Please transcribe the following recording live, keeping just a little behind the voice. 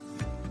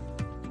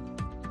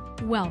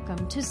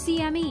Welcome to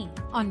CME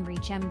on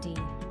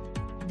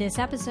ReachMD. This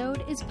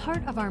episode is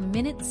part of our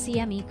Minute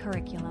CME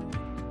curriculum.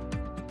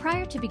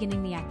 Prior to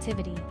beginning the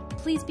activity,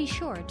 please be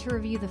sure to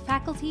review the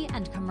faculty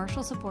and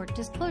commercial support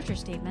disclosure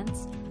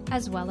statements,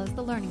 as well as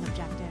the learning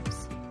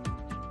objectives.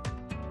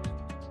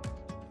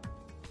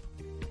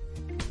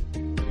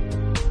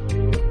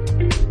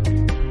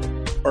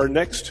 Our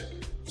next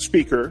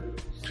speaker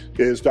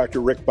is Dr.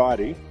 Rick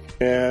Body,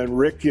 and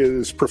Rick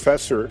is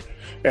professor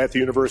at the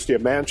University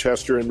of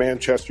Manchester in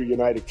Manchester,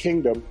 United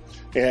Kingdom,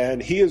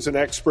 and he is an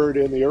expert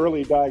in the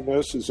early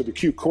diagnosis of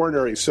acute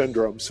coronary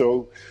syndrome.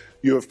 So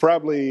you have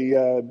probably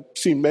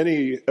seen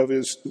many of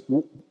his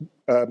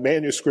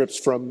manuscripts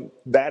from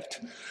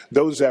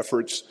those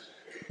efforts.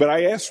 But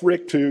I asked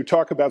Rick to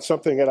talk about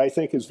something that I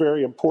think is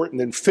very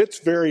important and fits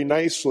very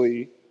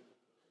nicely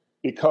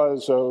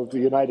because of the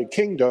United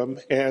Kingdom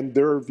and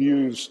their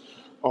views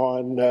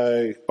on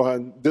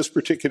this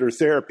particular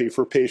therapy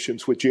for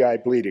patients with GI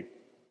bleeding.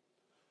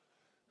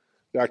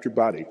 Dr.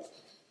 Body.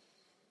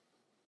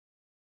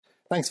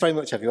 Thanks very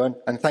much, everyone,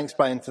 and thanks,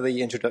 Brian, for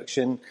the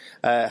introduction.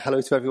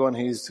 Hello to everyone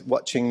who's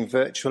watching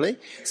virtually.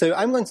 So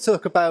I'm going to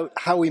talk about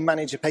how we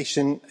manage a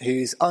patient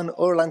who's on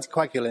oral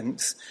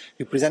anticoagulants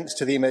who presents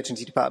to the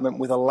emergency department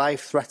with a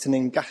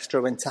life-threatening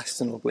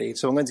gastrointestinal bleed.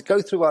 So I'm going to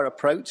go through our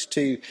approach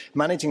to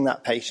managing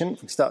that patient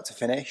from start to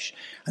finish,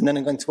 and then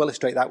I'm going to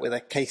illustrate that with a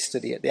case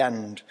study at the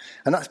end.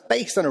 And that's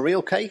based on a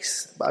real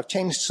case, but I've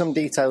changed some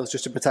details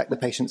just to protect the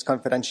patient's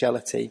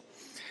confidentiality.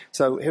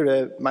 So here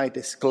are my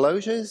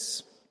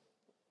disclosures.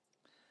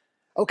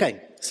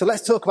 Okay, so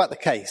let's talk about the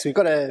case. We've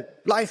got a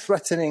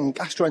life-threatening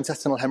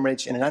gastrointestinal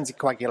hemorrhage in an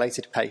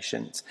anticoagulated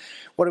patient.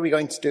 What are we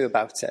going to do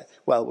about it?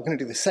 Well, we're going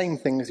to do the same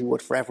thing as we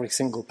would for every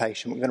single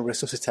patient. We're going to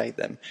resuscitate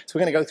them. So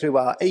we're going to go through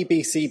our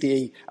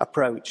ABCD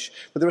approach,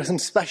 but there are some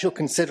special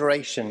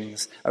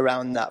considerations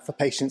around that for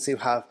patients who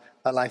have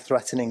a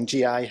life-threatening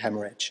GI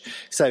hemorrhage.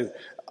 So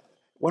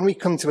when we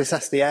come to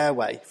assess the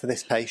airway for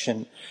this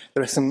patient,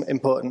 there are some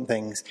important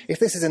things. If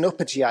this is an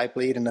upper GI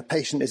bleed and the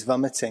patient is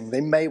vomiting,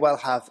 they may well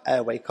have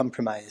airway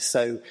compromise.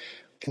 So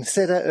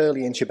consider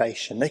early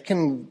intubation. They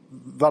can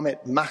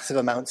vomit massive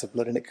amounts of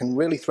blood and it can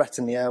really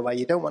threaten the airway.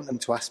 You don't want them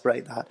to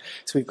aspirate that.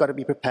 So we've got to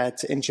be prepared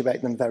to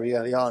intubate them very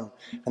early on.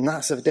 And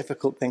that's a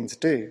difficult thing to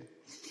do.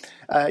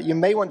 You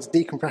may want to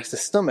decompress the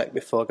stomach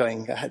before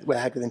going ahead with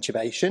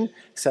intubation.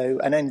 So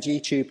an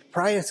NG tube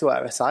prior to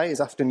RSI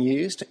is often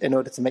used in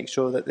order to make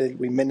sure that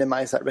we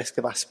minimise that risk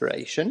of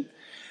aspiration.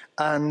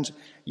 And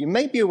you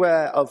may be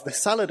aware of the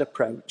SALAD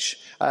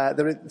approach.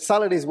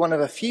 SALAD is one of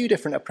a few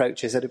different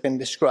approaches that have been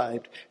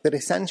described that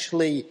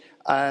essentially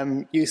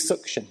use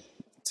suction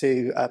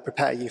to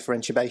prepare you for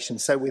intubation.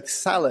 So with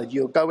SALAD,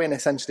 you'll go in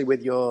essentially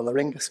with your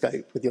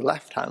laryngoscope, with your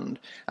left hand,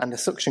 and a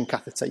suction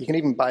catheter. You can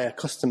even buy a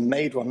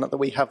custom-made one, not that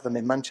we have them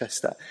in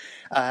Manchester,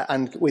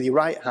 and with your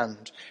right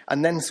hand.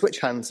 And then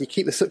switch hands. You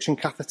keep the suction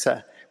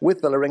catheter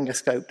with the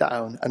laryngoscope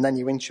down, and then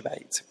you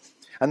intubate.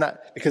 And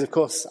that, because of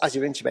course, as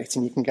you're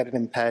intubating, you can get an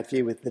impaired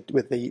view with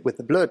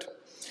the blood.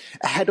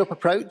 A head-up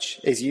approach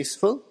is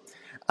useful.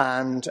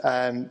 And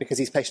because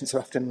these patients are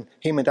often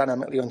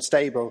hemodynamically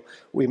unstable,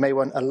 we may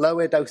want a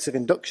lower dose of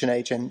induction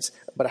agent,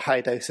 but a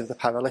high dose of the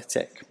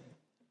paralytic.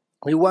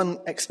 We want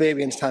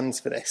experienced hands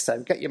for this,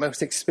 so get your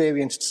most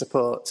experienced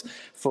support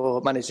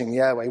for managing the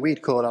airway.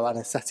 We'd call our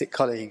anaesthetic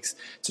colleagues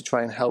to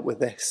try and help with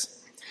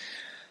this.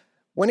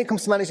 When it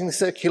comes to managing the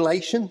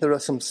circulation, there are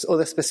some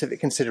other specific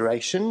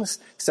considerations.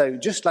 So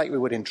just like we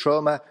would in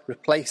trauma,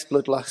 replace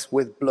blood loss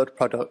with blood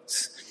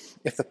products.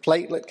 If the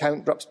platelet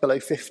count drops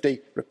below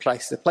 50,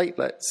 replace the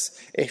platelets.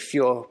 If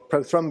your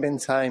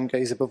prothrombin time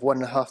goes above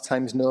 1.5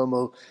 times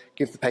normal,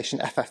 give the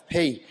patient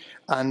FFP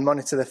and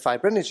monitor the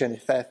fibrinogen.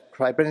 If their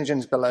fibrinogen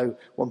is below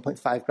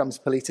 1.5 grams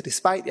per litre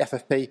despite the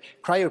FFP,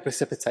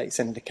 cryoprecipitate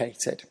is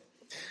indicated.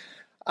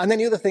 And then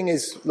the other thing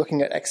is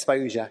looking at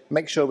exposure.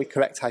 Make sure we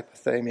correct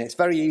hypothermia. It's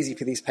very easy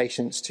for these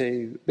patients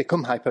to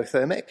become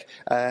hypothermic.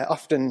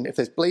 Often, if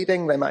there's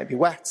bleeding, they might be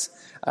wet,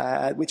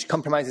 which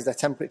compromises their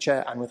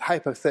temperature. And with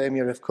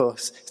hypothermia, of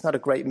course, it's not a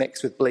great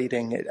mix with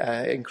bleeding. It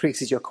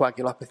increases your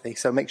coagulopathy.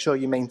 So make sure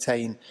you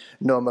maintain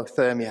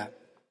normothermia.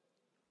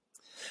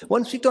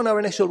 Once we've done our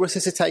initial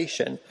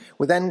resuscitation,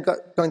 we're then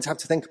going to have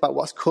to think about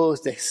what's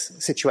caused this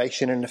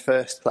situation in the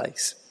first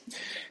place.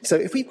 So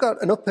if we've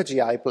got an upper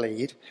GI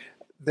bleed,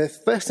 the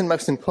first and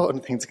most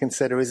important thing to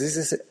consider is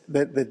this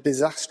the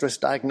disastrous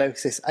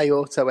diagnosis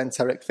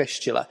aortoenteric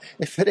fistula?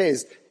 If it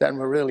is, then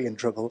we're really in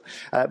trouble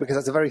because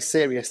that's a very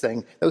serious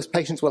thing. Those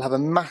patients will have a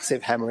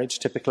massive hemorrhage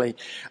typically.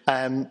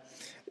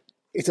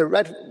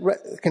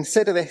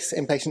 Consider this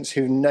in patients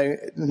who are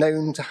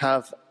known to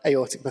have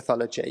aortic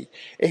pathology.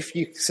 If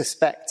you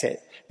suspect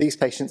it, these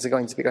patients are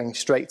going to be going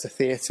straight to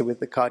theatre with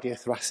the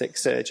cardiothoracic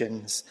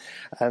surgeons.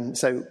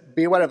 So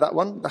be aware of that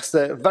one. That's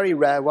the very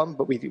rare one,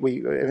 but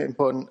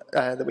important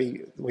that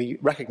we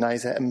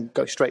recognise it and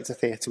go straight to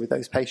theatre with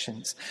those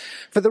patients.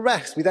 For the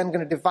rest, we're then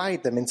going to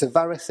divide them into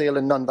variceal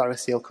and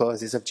non-variceal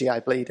causes of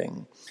GI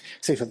bleeding.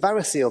 So for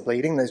variceal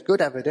bleeding, there's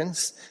good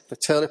evidence for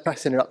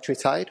terlipressin and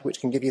octreotide, which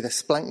can give you the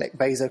splanchnic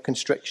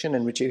vasoconstriction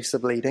and reduce the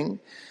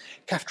bleeding.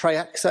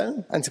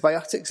 Ceftriaxone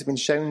antibiotics have been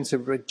shown to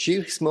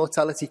reduce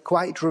mortality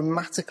quite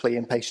dramatically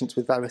in patients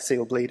with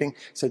variceal bleeding,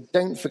 so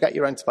don't forget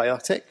your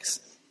antibiotics.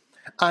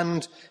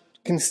 And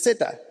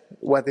consider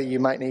whether you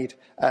might need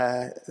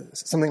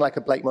something like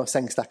a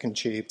Blakemore-Sengstaken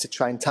tube to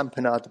try and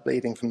tamponade the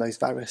bleeding from those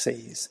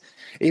varices,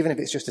 even if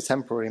it's just a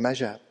temporary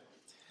measure.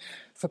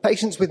 For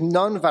patients with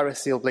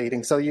non-variceal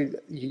bleeding, so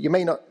you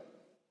may not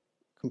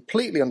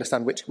completely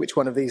understand which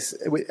one of these,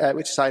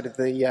 which side of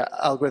the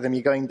algorithm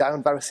you're going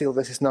down, variceal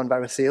versus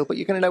non-variceal, but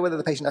you're going to know whether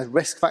the patient has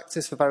risk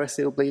factors for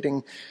variceal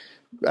bleeding,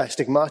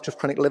 stigmata of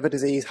chronic liver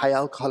disease, high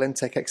alcohol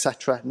intake,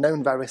 etc.,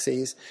 known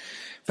varices.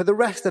 For the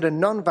rest that are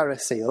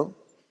non-variceal,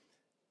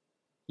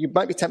 you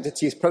might be tempted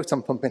to use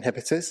proton pump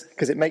inhibitors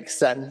because it makes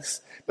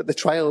sense, but the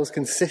trials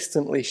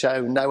consistently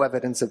show no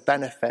evidence of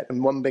benefit,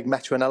 and one big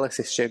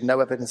meta-analysis showed no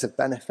evidence of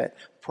benefit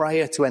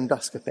prior to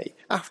endoscopy.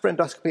 After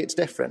endoscopy, it's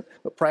different,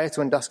 but prior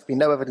to endoscopy,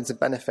 no evidence of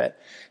benefit.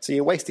 So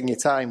you're wasting your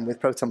time with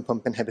proton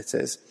pump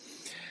inhibitors.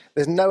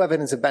 There's no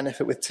evidence of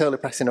benefit with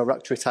terlipressin or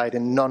octreotide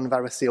in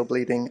non-variceal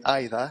bleeding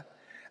either.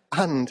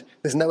 And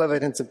there's no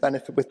evidence of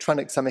benefit with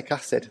tranexamic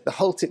acid. The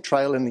HALT-IT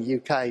trial in the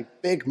UK,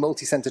 big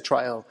multi-centre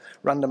trial,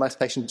 randomised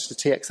patients to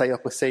TXA or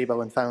placebo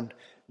and found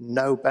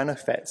no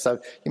benefit. So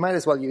you might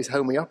as well use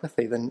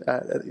homeopathy than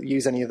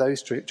use any of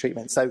those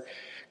treatments. So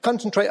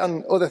concentrate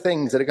on other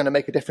things that are going to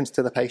make a difference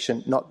to the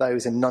patient, not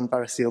those in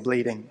non-variceal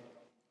bleeding.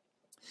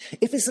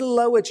 If it's a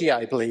lower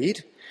GI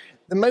bleed,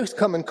 the most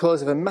common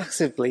cause of a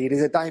massive bleed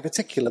is a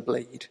diverticular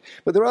bleed,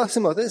 but there are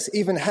some others.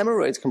 Even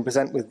hemorrhoids can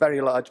present with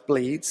very large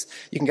bleeds.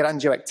 You can get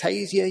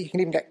angioectasia. You can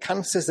even get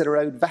cancers that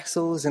erode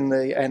vessels in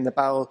the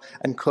bowel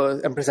and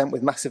present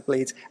with massive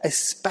bleeds,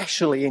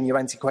 especially in your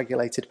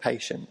anticoagulated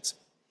patients.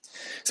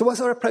 So what's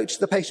our approach to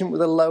the patient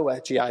with a lower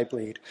GI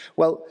bleed?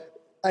 Well,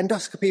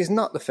 endoscopy is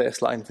not the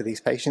first line for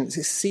these patients.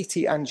 It's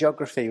CT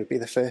angiography would be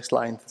the first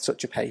line for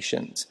such a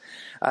patient.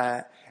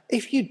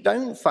 If you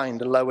don't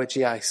find a lower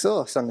GI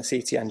source on the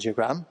CT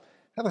angiogram,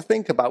 have a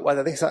think about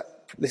whether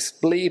this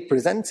bleed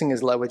presenting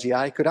as lower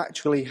GI could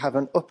actually have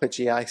an upper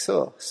GI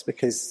source,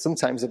 because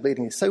sometimes the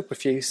bleeding is so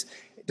profuse,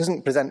 it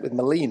doesn't present with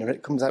melena,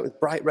 it comes out with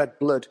bright red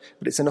blood,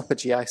 but it's an upper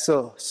GI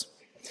source.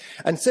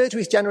 And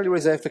surgery is generally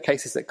reserved for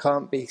cases that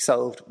can't be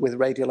solved with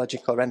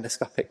radiologic or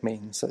endoscopic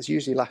means, so it's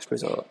usually last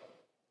resort.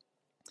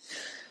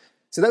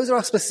 So those are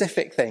our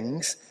specific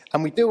things,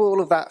 and we do all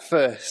of that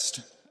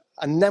first.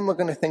 And then we're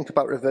going to think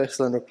about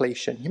reversal and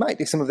repletion. You might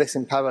do some of this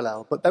in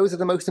parallel, but those are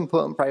the most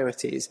important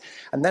priorities.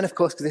 And then, of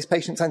course, because this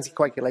patient's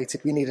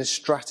anticoagulated, we need a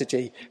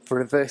strategy for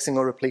reversing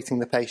or repleting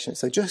the patient.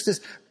 So just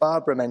as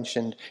Barbara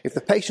mentioned, if the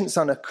patient's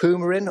on a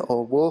coumarin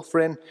or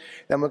warfarin,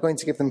 then we're going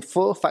to give them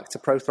 4-factor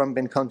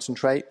prothrombin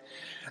concentrate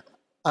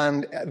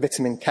and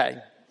vitamin K.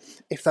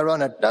 If they're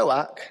on a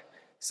DOAC,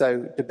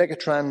 so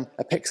dabigatran,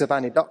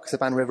 apixaban,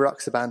 edoxaban,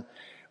 rivaroxaban,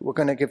 we're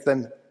going to give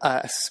them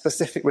a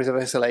specific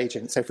reversal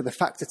agent. So for the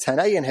factor Xa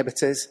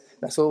inhibitors,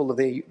 that's all of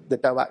the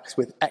DOACs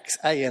with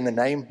XA in the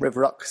name,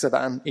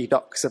 rivaroxaban,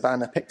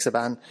 edoxaban,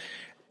 apixaban.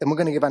 Then we're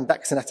going to give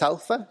andexanet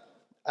alpha.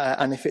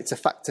 And if it's a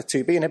factor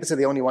 2B inhibitor,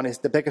 the only one is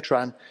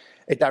dabigatran.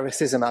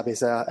 Idarucizumab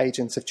is our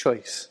agent of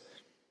choice.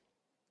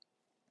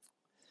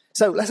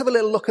 So let's have a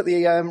little look at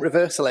the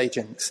reversal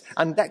agents.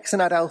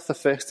 Andexanet alpha,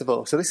 first of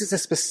all. So this is a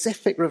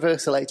specific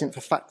reversal agent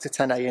for factor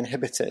Xa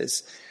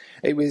inhibitors.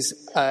 It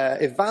was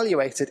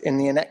evaluated in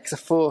the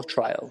ANNEXA-4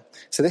 trial.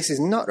 So this is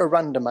not a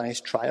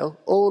randomized trial.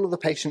 All of the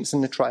patients in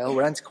the trial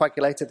were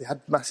anticoagulated, they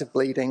had massive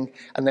bleeding,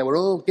 and they were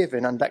all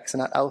given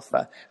andexanet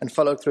alpha and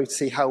followed through to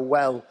see how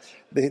well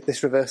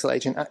this reversal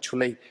agent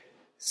actually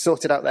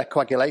sorted out their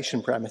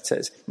coagulation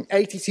parameters.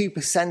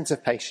 82%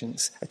 of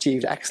patients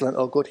achieved excellent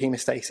or good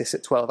hemostasis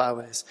at 12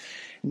 hours.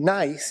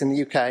 NICE in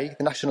the UK,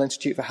 the National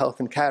Institute for Health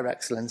and Care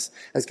Excellence,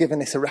 has given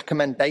this a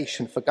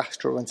recommendation for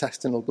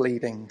gastrointestinal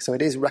bleeding, so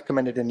it is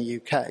recommended in the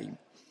UK.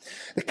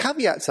 The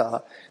caveats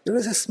are, there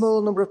is a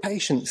small number of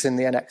patients in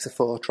the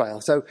ANNEXA-4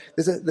 trial, so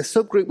the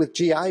subgroup with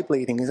GI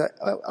bleeding is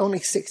only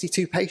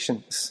 62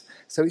 patients.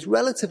 So it's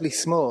relatively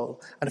small,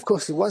 and of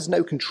course there was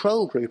no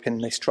control group in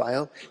this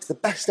trial. It's the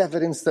best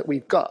evidence that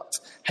we've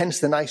got, hence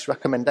the NICE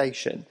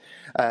recommendation.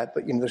 But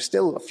there's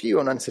still a few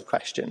unanswered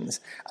questions.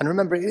 And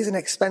remember, it is an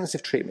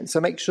expensive treatment,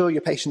 so make sure your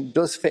patient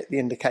does fit the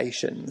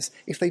indications.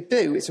 If they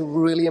do, it's a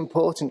really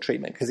important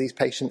treatment because these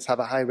patients have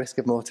a high risk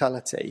of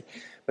mortality,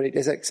 but it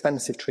is an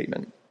expensive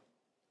treatment.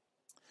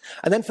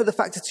 And then for the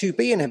factor 2B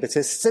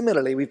inhibitors,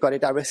 similarly, we've got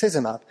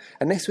idarucizumab.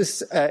 And this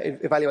was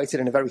evaluated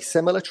in a very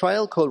similar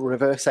trial called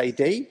REVERSE-AD.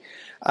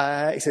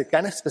 It's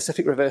again a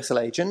specific reversal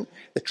agent.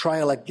 The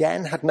trial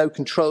again had no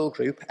control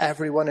group.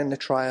 Everyone in the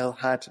trial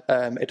had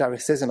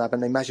idarucizumab,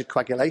 and they measured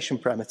coagulation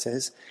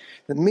parameters.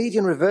 The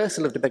median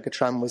reversal of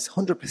dabigatran was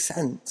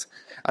 100%,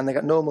 and they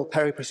got normal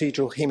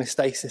periprocedural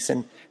hemostasis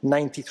in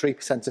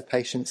 93% of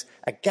patients.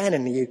 Again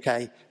in the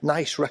UK,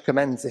 NICE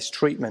recommends this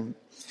treatment.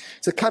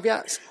 So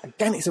caveats,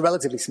 again, it's a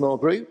relatively small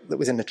group that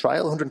was in the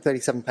trial,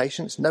 137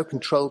 patients, no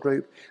control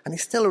group, and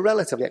it's still a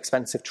relatively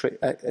expensive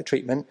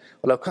treatment,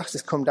 although cost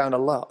has come down a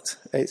lot.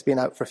 It's been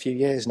out for a few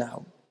years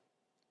now.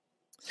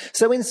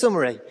 So in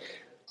summary,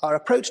 Our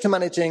approach to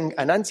managing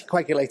an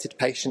anticoagulated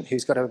patient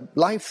who's got a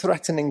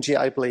life-threatening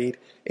GI bleed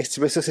is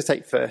to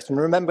resuscitate first. And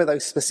remember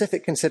those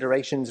specific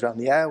considerations around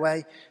the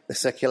airway, the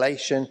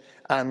circulation,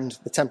 and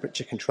the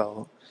temperature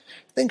control.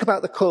 Think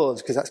about the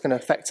cause, because that's going to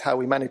affect how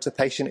we manage the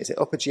patient. Is it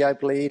upper GI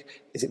bleed?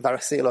 Is it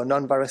variceal or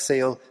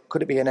non-variceal?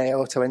 Could it be an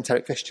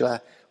aortoenteric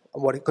fistula?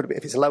 And what it could be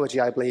if it's a lower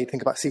GI bleed?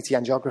 Think about CT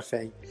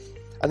angiography.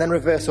 And then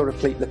reverse or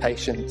replete the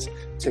patient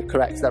to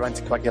correct their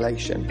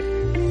anticoagulation.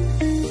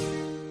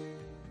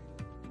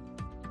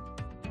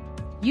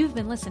 You've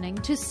been listening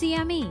to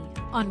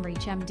CME on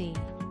ReachMD.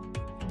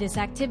 This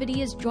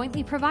activity is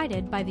jointly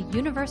provided by the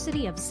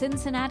University of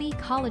Cincinnati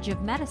College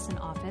of Medicine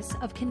Office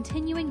of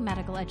Continuing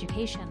Medical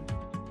Education,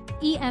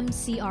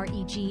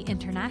 EMCREG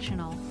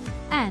International,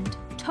 and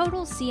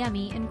Total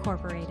CME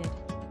Incorporated.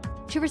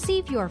 To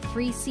receive your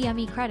free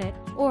CME credit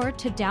or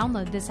to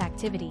download this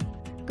activity,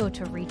 go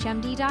to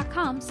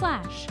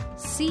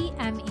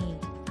reachmd.com/CME.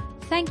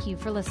 Thank you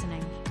for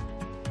listening.